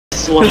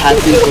This is what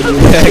happens when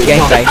you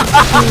Gangbang.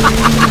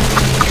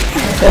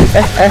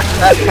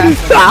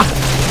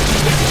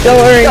 Don't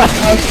worry,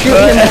 I'll shoot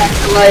him back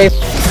to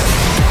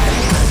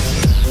life.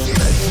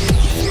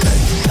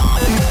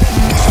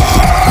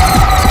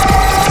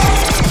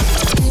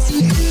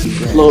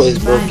 Flow is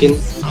broken.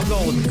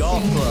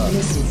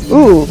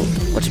 Ooh,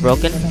 What's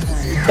broken?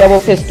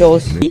 double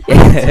pistols.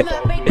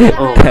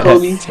 Oh,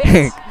 Kobe.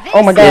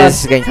 Oh my Yeah, god.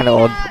 this is getting kind of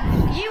old.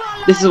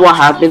 This is what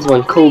happens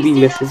when Kobe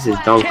misses his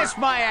dunk.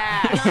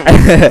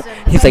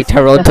 He's like,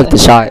 Tyrone took the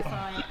shot.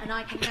 And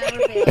I can now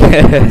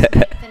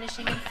reveal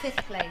finishing in 5th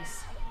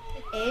place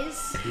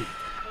is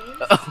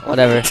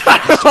Whatever. Nick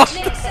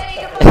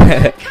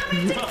Sager.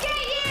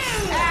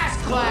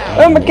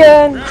 Oh my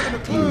god.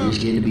 You're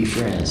just getting to be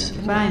friends.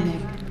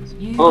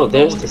 Oh,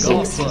 there's the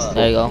 6.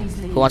 There you go.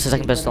 Who wants the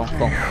second pistol?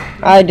 Go.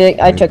 I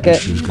took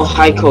it. Oh,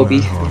 hi,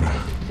 Kobe.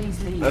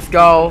 Let's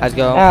go. Let's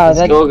go. Ah, Let's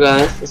that's go,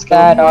 guys. Let's go.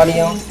 bad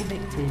audio.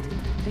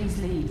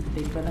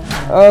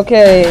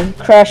 Okay,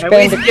 Crash Can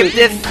we skip Bandicoot.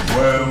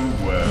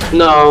 this?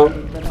 No.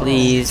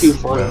 Please. Too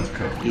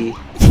funny.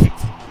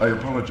 I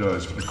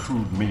apologize for the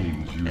crude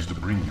means used to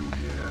bring you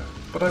here,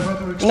 but I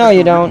rather expect No,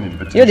 you a don't.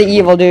 written You're the invitation.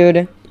 evil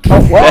dude.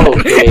 Oh, wow. Oh,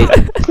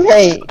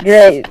 great.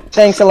 Great.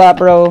 Thanks a lot,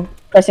 bro.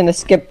 Pressing the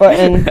skip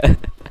button.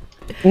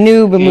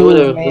 Noob Okay, move,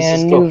 whatever, let's man.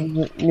 just go.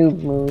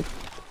 Noob move.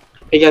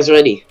 Hey, guys,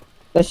 ready?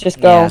 Let's just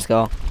go. Yeah, let's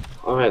go.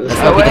 Alright, let's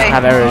Let's go. hope he doesn't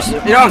have errors. You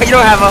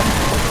don't have a.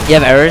 You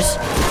have errors?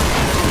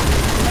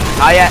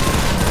 Not yet.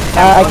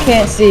 I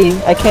can't see.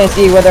 I can't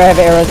see whether I have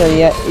arrows or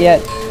yet.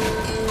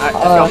 Alright,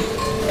 let's go.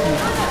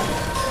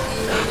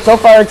 So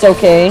far it's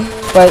okay,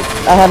 but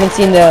I haven't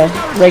seen the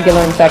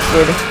regular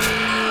infected.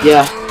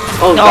 Yeah.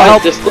 Oh, No, guys,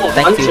 help. there's still a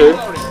Thank you.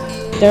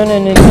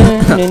 hunter.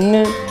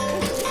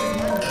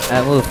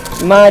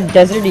 Move. My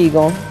desert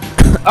eagle.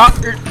 Oh,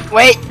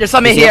 wait, there's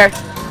something Is it- here.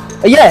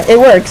 Oh, yeah, it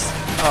works.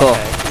 Cool.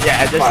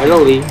 Yeah, just.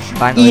 Finally.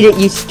 Finally. Eat it,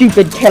 you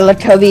stupid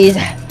Teletubbies.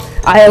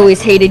 I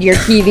always hated your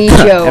TV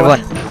show.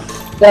 Everyone.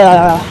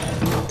 Uh,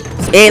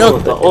 Hey,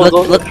 look. Oh, Look,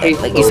 those look. are crazy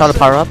Like, you saw the those.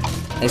 power up?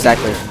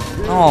 Exactly.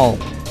 Oh.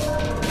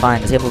 Fine,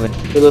 let's get moving.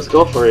 Okay, let's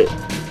go for it.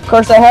 of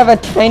course, I have a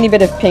tiny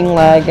bit of ping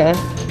lag.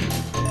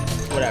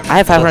 Whatever. I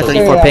have So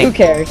 534 yeah, who ping.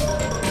 cares?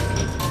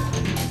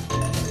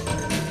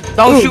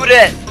 Don't Ooh. shoot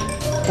it.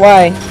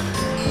 Why?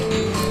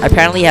 I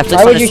apparently have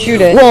 600. Why would you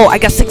shoot it? Whoa, I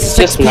got 66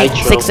 Just ping. nitro.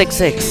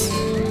 666.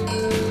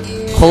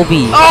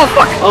 Kobe. Oh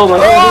fuck. Oh my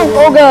god.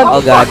 Oh god.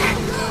 Oh god.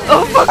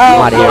 Oh fuck.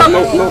 Ow. I'm out of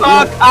here. No.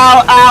 Fuck.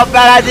 Ow, ow.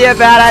 Bad idea.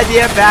 Bad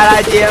idea.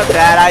 Bad idea.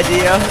 Bad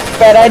idea.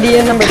 Bad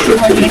idea number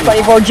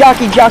 224.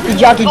 Jockey.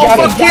 Oh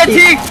fuck.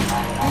 TNT.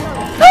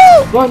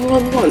 Run.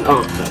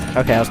 Oh,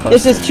 Okay, I was close.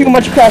 This is too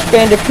much Crash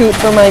Bandicoot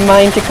for my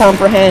mind to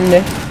comprehend.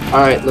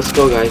 alright, let's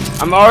go, guys.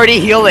 I'm already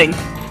healing.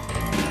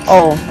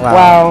 Oh, Wow.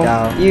 wow.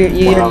 Wow. You're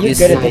Wow, good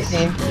this at is this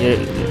nice.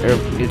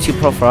 game. You're too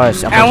pro for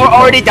us. I'm And we're too pro.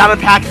 already down the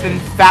packs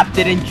and Fap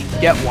didn't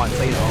get one,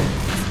 so you know.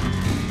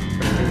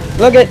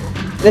 Look at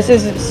this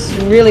is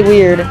really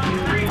weird.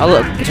 Oh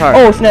look, guitar.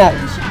 Oh snap.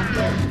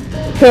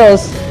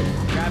 Pills.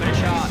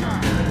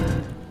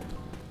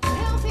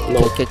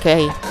 No.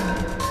 Okay.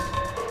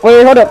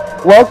 Wait, hold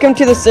up. Welcome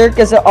to the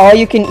circus of all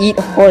you can eat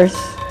horse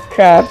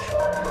crap.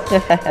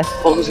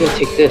 Oh, who's gonna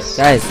take this?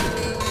 Guys.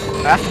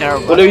 That's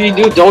terrible. Whatever you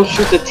do, don't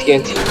shoot the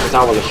TNT, because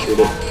I wanna shoot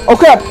it. Oh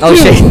crap. Oh,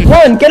 2, shit.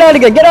 1, get out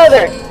of here. Get out of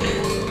there.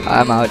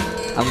 I'm out.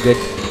 I'm good.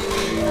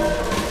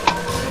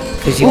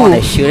 Cause you Ooh.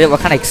 wanna shoot it? What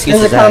kind of excuse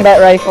There's is a that?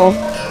 combat rifle.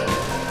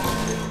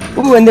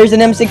 Ooh, and there's an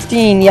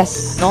M16.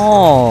 Yes.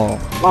 No.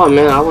 Oh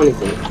man, I wanted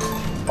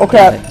to. Oh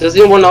crap. Does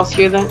anyone else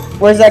hear that?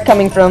 Where's that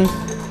coming from?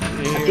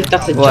 I think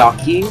that's a What?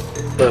 jockey. Or a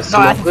No, that's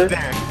smoker.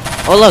 better.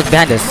 Oh look,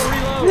 Bandus.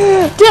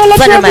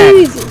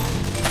 Teletubbies!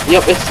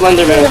 Yep, it's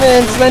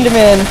Slenderman.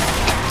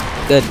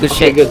 Slenderman. Good Okay,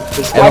 shit. good.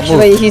 Let's go. Everyone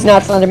Actually, he's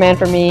not Slenderman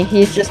for me.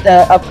 He's just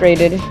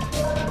upgraded.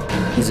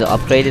 He's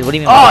upgraded. What do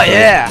you mean? Oh by upgraded?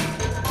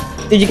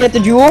 yeah. Did you get the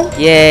jewel?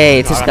 Yay!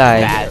 It's Oh, this that's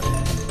guy. bad.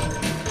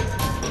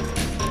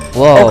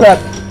 Whoa. Oh crap.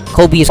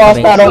 Kobe is Boss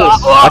coming. battle.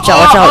 Watch out!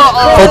 Watch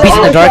out! Kobe's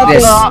in the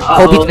darkness. Uh-oh.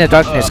 Kobe's in the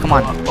darkness. Come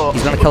on.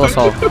 He's gonna kill us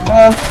all. Oh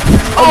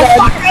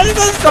fuck! This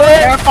is so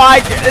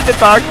terrifying in the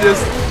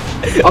darkness.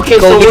 Okay, so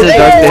Kobe's in we're the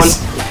there.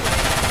 darkness.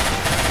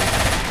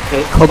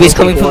 Okay. Kobe's Okay,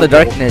 coming from the go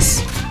on.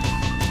 darkness.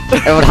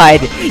 Everyone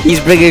hide. He's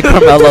bringing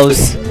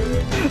Carmelo's.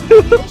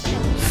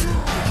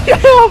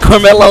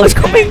 Carmelo is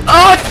coming.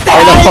 Oh,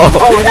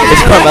 Oh no!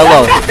 It's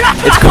Carmelo.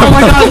 It's Oh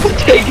my Carmelo. god,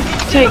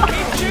 take.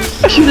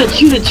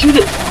 Shoot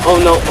it. Oh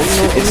no.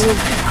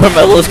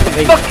 Carmelo's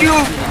coming. fuck you!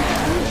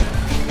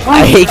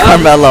 I hate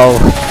Carmelo.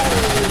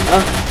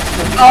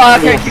 Oh,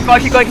 okay,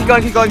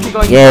 keep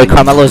going. Yay!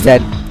 Carmelo's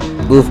dead.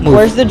 Move.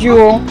 Where's the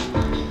jewel?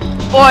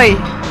 Boy!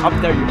 Up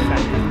there, you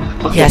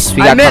said. Okay. Yes,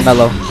 we I got missed.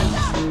 Carmelo.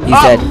 He's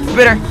Oh, dead.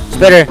 Spitter.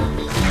 Spitter.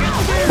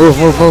 Move.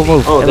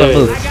 Oh, there Everyone it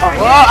move. is.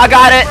 Oh, I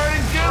got it.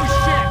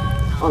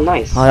 Oh,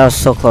 nice. Oh, that was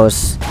so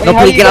close. Wait, No,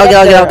 how please do get you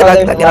out, get up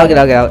there?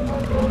 get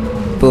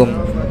out. Boom.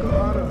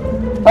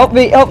 Help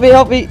me.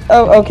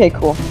 Oh, okay,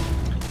 cool.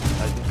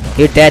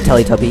 You're dead,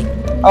 Teletubby.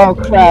 Oh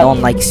crap. No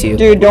one likes you.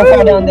 Dude, don't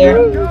fall down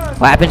there.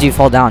 What happens if you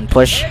fall down?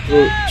 Push.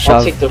 Dude, I'll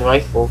Shove. take the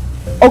rifle.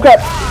 Oh crap.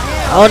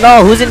 Oh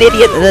no, who's an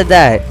idiot that did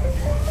that?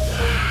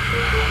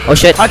 Oh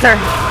shit. Hunter.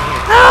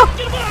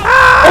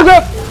 Oh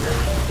crap.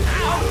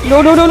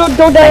 No, no, no, no,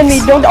 don't die on me.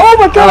 Don't. Oh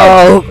my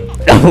god. Oh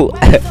no.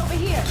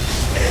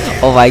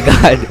 Oh my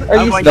god.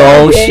 Are you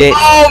No okay? shit.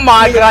 Oh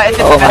my god. It's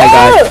Oh my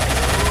god.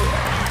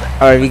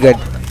 Alright, we good.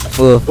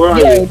 Ooh. Where are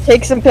Yeah, you?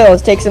 take some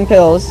pills, take some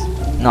pills.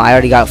 No, I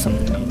already got some.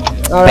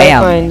 Alright,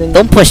 Bam. fine then.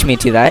 Don't push me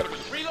to that.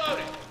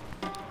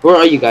 Where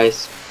are you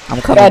guys?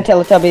 I'm coming. Bad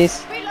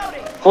Teletubbies.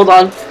 Hold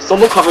on.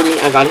 Someone cover me.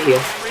 I gotta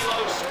heal.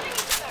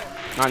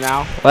 Not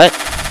now. What?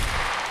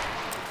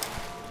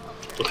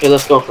 Okay,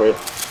 let's go for it.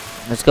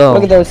 Let's go.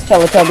 Look at those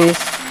Teletubbies.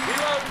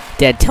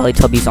 Dead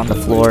Teletubbies on the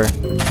floor.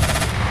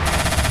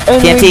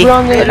 And TNT. we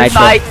run Good it. night.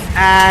 Sight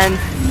and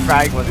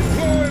frag.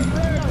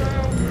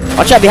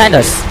 Watch out behind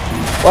us.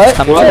 What?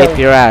 Come to Where? whip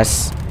your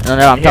ass. No,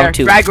 no, I'm Here, talking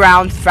to. frag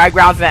rounds,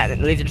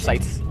 and laser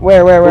sights.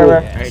 Where?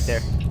 Right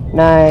there.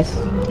 Nice.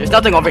 There's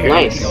nothing over here.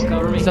 Nice.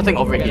 There's nothing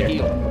over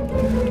here.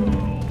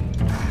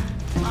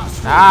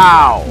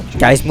 Ow.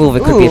 Guys, move.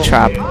 It could be a Ooh.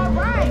 trap.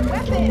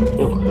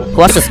 Who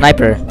wants a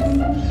sniper?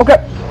 Okay.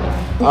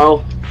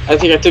 Oh, I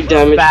think I took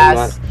damage from that.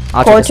 Fast.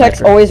 I'll take a Cortex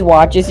sniper. always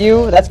watches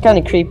you. That's kind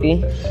of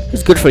creepy.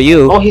 It's good for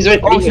you. Oh, he's right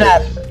Oh here.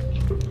 snap.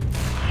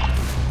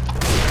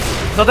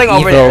 There's nothing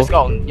over Evil. here. Let's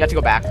go. You have to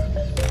go back.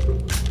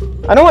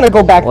 I don't want to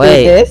go back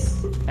Wait. through this.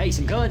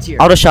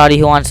 Auto shotty.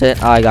 Who wants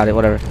it? Oh, I got it.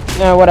 Whatever.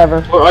 No,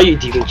 whatever. Where are you,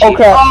 Demon Chief? Oh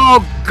crap.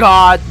 Oh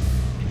god.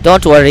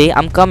 Don't worry.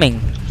 I'm coming.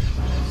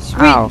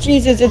 Sweet Ow.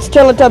 Jesus, it's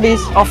Teletubbies.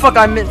 Oh fuck,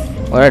 I missed.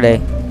 Where are they?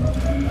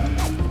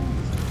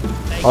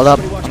 Hold up.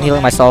 I'm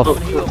healing myself. Oh,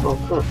 crap, oh,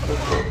 crap, oh,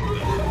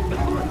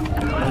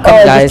 Oh,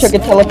 I guys. just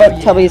took a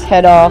Teletubby's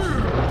head off.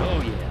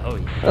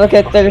 Look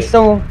at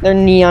they're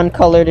neon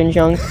colored and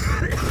junk.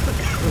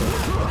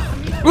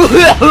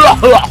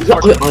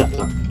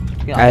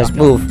 Guys,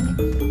 move.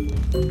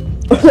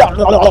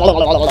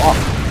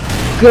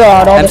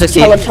 God, all this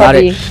M16, got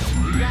it. Teletubby.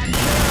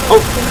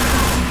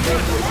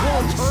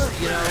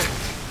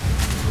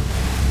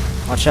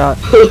 Watch out.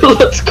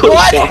 Let's go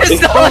What shopping.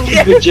 is all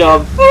here? Good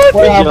job.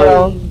 Wow, Good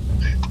bro.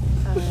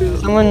 job.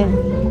 Someone,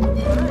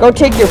 go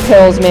take your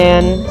pills,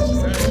 man.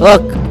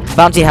 Look.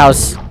 Bounty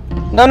house.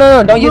 No,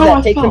 no, no, don't use No,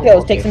 that. Take some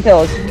pills. Take some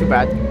pills. Too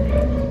bad.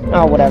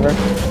 Oh, whatever.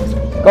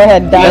 Go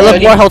ahead, Hey, die.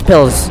 look. More health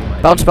pills.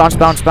 Bounce, bounce,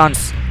 bounce,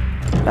 bounce.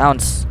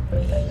 Bounce.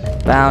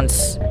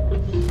 Bounce.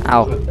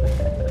 Ow.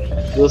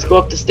 Let's go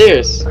up the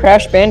stairs.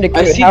 Crash Bandicoot.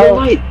 I see how- your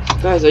light.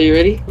 Guys, are you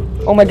ready?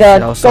 Oh my god.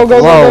 No, Go, go,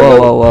 go, whoa, go, whoa,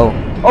 go. whoa,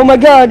 whoa. Oh my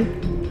god.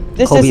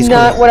 This Kobe's is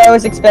not good. what I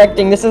was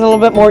expecting. This is a little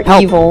bit more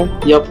Help. evil.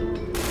 Yep.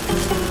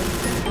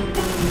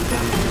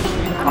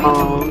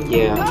 Oh,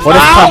 yeah. What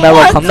if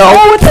Carmelo come? No.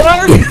 What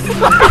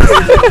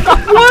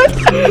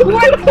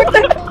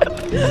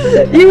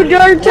the? You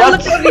darn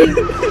Teletubbies.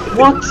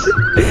 What?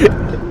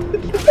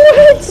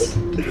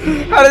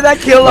 What? How did that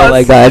kill us? Oh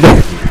my god.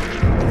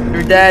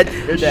 You're dead.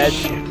 You're dead.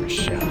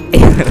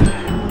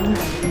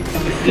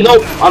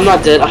 Nope, I'm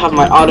not dead. I have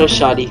my auto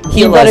shotty.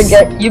 Heal us.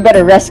 You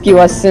better rescue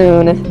us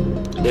soon.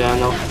 Yeah, I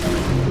know.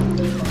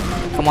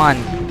 Come on.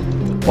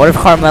 What if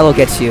Carmelo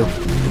gets you?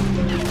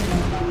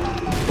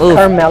 Move.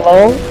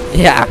 Carmelo.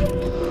 Yeah.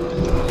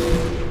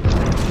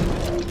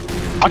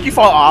 How'd you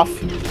fall off?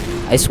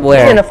 I He's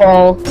swear. gonna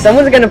fall.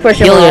 Someone's gonna push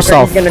him Heal off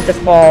yourself. or he's gonna just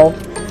fall.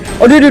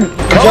 Oh dude,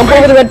 jump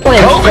over the red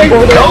planks. Jump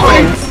over the red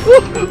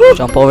planks.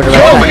 Jump over the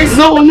red fence.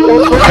 No, no, no.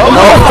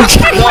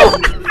 No.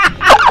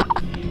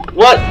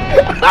 What?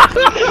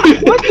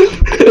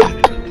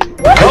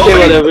 Okay,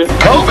 whatever.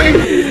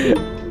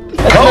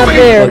 That's not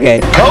fair. Okay.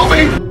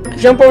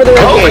 Jump over the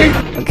red plank.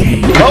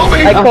 Okay.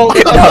 I called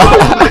it.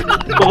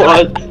 Come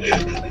on.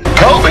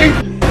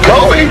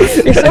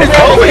 You're so bad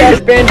at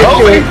Crash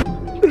Bandicoot.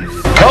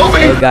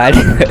 Oh god.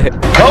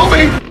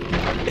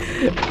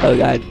 Oh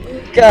god.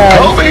 God.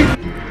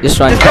 Just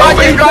run. Just run.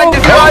 Kobe.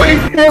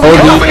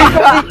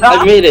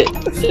 I made it.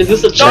 Is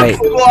this a Right.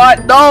 check?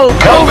 What? No.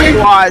 Don't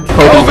squad.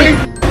 Kobe.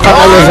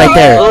 Carmelo's right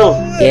there.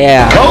 Oh,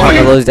 Yeah.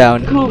 Carmelo's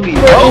down. Kobe.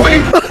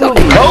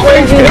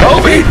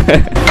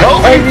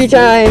 Every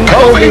time,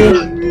 Kobe.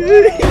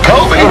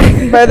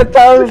 By the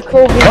power of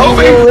Kobe, you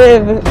will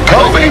live.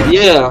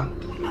 Yeah.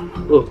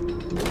 Oh.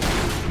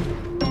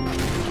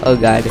 Oh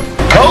god.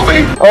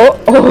 Oh.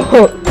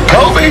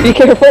 Be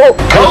careful.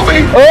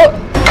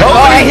 Oh,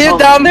 I hit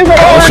them. There's a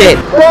Oh run. shit.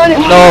 Run.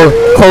 No.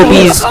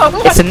 Kobe's.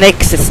 It's a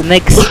Knicks. It's a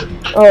Knicks.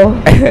 Oh.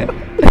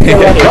 Okay,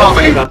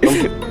 I got them.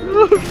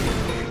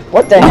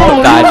 What the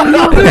hell? God.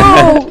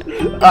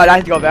 Oh, I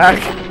have to go back.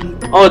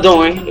 Oh, don't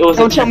worry. It was.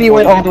 Don't tell me you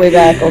went all the way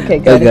back. Okay,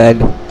 Oh good. god.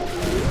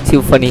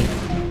 Too funny.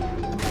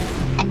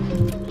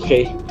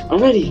 Okay, I'm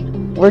ready.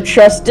 We're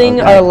trusting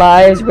Okay. our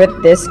lives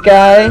with this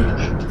guy.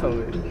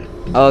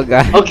 Oh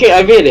god. Okay,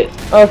 I made it.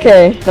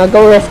 Okay, now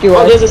go rescue Oh,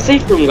 us. there's a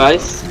safe room,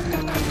 guys.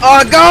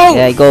 Oh, go.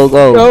 Yeah, go,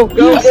 go. Go,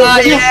 go, Yes, go.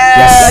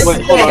 Yes.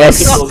 Wait, hold on.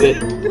 Yes. I can close it.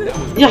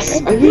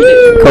 Yes, I made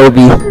it.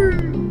 Kobe.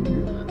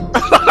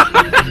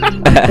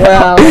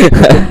 Wow.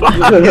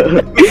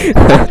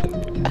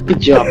 Good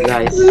job,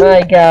 guys.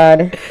 My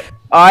God.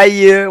 Are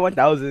you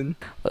 1000?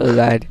 Oh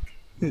god.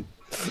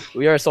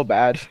 We are so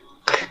bad.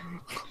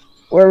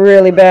 We're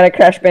really bad at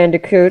Crash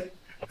Bandicoot.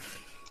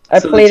 I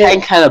So the played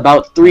tank it had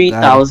about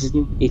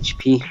 3,000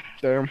 HP.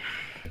 Damn.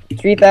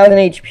 3,000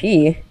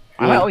 HP.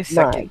 I'm always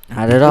second.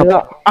 Add it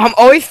up. I'm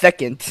always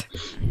second.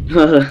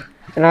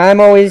 And I'm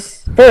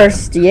always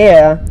first,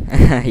 yeah.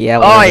 Yeah.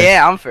 Oh whatever.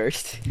 yeah, I'm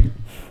first.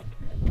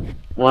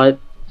 What?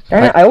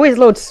 I always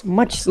load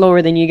much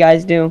slower than you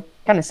guys do.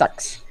 Kinda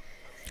sucks.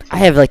 I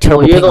have like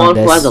Well, terrible you're ping the on one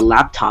who has this. a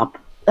laptop.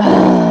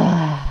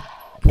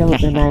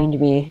 Don't remind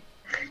me.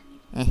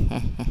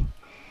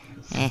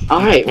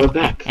 Alright, we're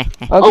back. Okay,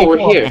 Oh, we're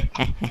cool. here.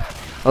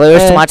 Oh,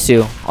 where's Uh,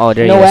 Tomatsu? Oh,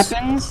 there No he is.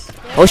 weapons?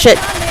 Oh shit.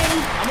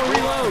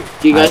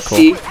 Do you guys cool.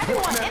 see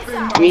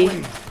me?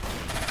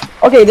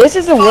 Okay, this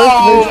is the worst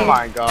Oh version.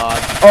 my god.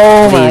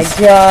 Oh my Please.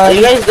 Are god.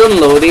 you guys done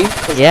loading?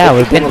 'Cause Yeah, I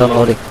we've think been I'm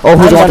downloading. Oh,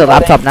 who's I'm the one with the downloading.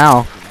 laptop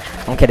now?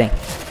 I'm kidding.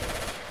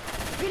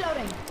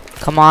 Reloading.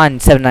 Come on,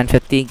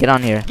 7950, get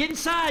on here.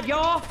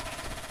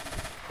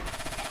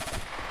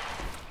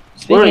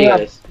 Where are you Speaking of,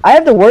 guys? I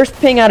have the worst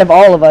ping out of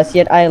all of us,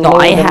 yet I No,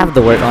 load I them. have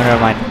the word. Oh, never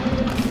mind.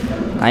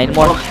 I need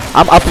more.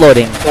 I'm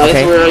uploading. Guys,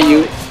 Okay, where are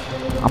you?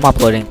 I'm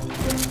uploading.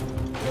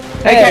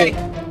 Hey,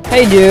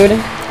 hey dude.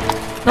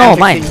 No,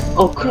 mine.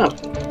 Oh crap.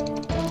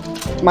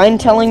 Mind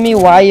telling me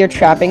why you're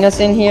trapping us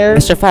in here?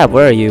 Mr. Fab,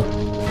 where are you?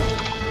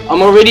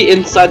 I'm already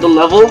inside the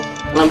level,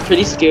 and I'm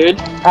pretty scared.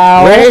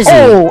 Ow. Where is he?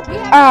 Oh,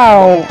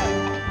 ow.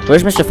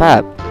 Where's Mr.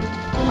 Fab?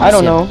 I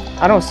don't see him. know.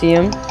 I don't see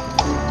him.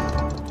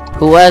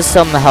 Who has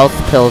some health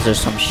pills or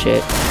some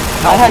shit?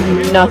 I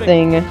have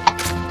nothing.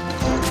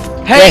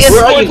 Hey, Yes. it's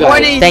Where are you guys?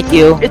 420. Thank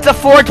you. It's a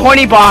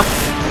 420 box.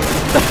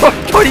 The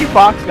 420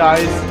 box,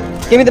 guys.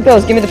 Give me the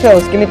pills, give me the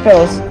pills, give me the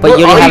pills. But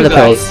you Where already are have you the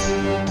guys?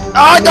 pills.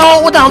 Oh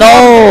no! What the hell?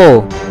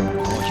 No!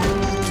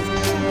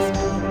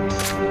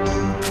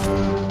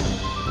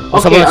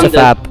 What's up Okay, with I'm Mr.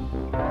 dead.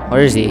 Fab?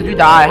 Where is How'd he? you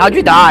die? How'd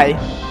you die?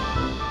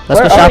 Let's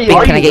Where go are shopping.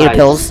 you? Can I you get your guys?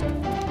 pills?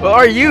 Where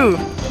are you?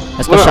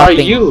 Let's go Where are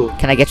shopping. you?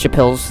 Can I get your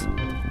pills?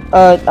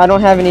 I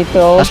don't have any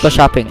pills. Let's go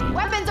shopping.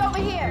 Weapons over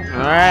here.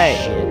 All right.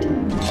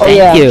 Oh, Thank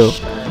yeah. you.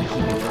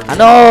 I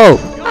know.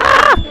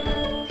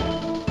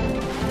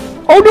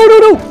 Oh, no, no,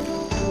 no.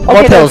 More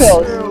Okay, no pills.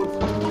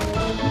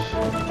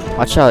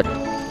 Watch out.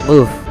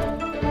 Move.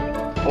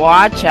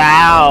 Watch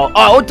out.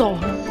 Oh, what the?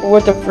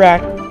 What the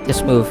frack?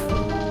 Just move.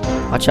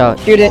 Watch out.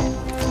 Shoot it.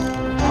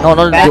 No,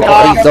 no, Back you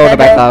off, go to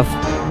back back off.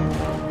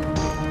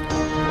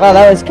 Wow,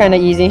 that was kind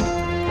of easy.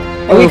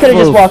 And we Move, could have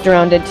just move. walked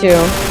around it too.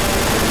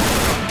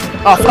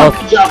 Oh, fuck.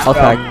 Health, job, health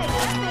bro.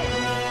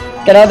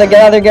 pack. Get out of there,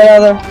 get out of there, get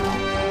out of there.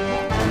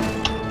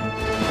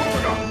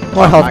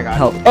 More Oh health. my God.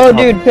 Health. Oh, health.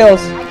 dude,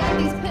 pills. I got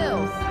these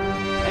pills.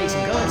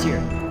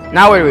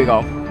 Now where do we go?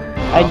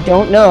 I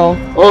don't know.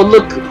 Oh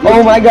look!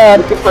 Oh my god.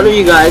 Look in front of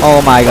you guys.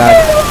 Oh my god.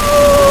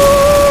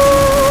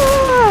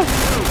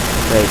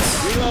 Great.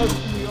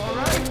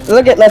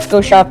 Look at Let's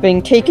Go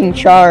Shopping taking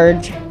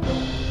charge.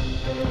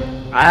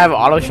 I have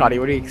auto shotty.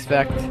 What do you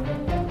expect?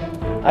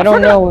 I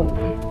don't know.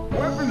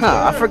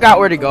 Huh? I forgot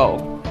where to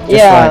go. Just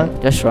Yeah,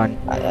 run. Just run.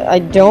 I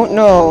don't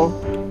know.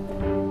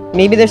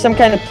 Maybe there's some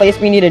kind of place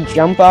we need to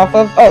jump off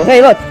of. Oh,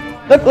 hey, look.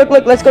 Look, look,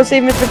 look. Let's go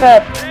save Mr.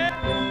 Fat.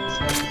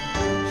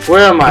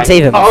 Where am I?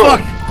 Save him. Oh,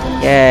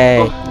 Fuck. Yay.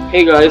 oh,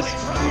 hey guys.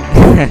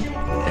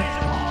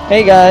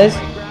 Hey, guys.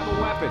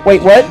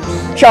 Wait, what?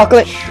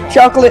 Chocolate.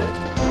 Chocolate.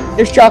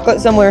 There's chocolate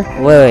somewhere.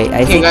 Wait,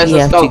 I think guys, we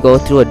have let's to go.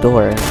 go through a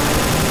door.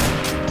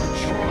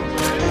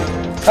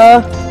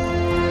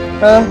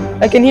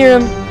 I can hear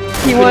him.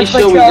 He Pretty wants my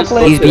sure we just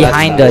chocolate. go He's to that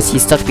behind side. us.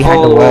 He's stuck behind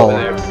All the the way wall.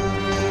 over there.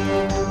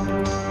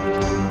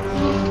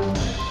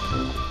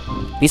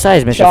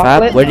 Besides, Mr.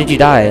 Chocolate? Fab, where did you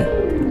die?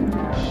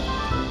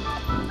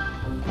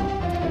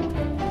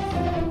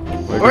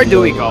 Where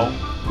do we go?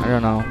 I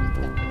don't know.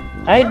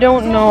 I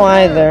don't know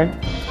either.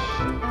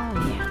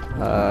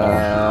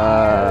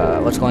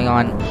 What's going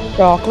on?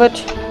 Chocolate.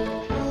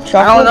 I Chocolate.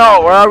 don't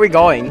know. Where are we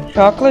going?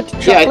 Chocolate.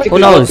 Chocolate. Yeah, I think Who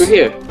we go knows? through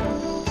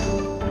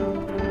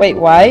here. Wait,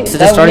 why? This is the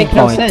That would starting make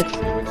no point.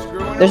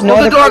 sense. There's no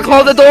Close the other. door.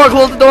 Close the door.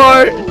 Close the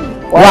door.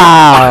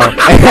 Wow.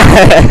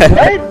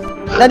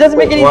 What? That doesn't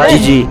make any What?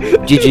 sense.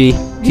 GG. GG.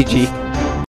 GG.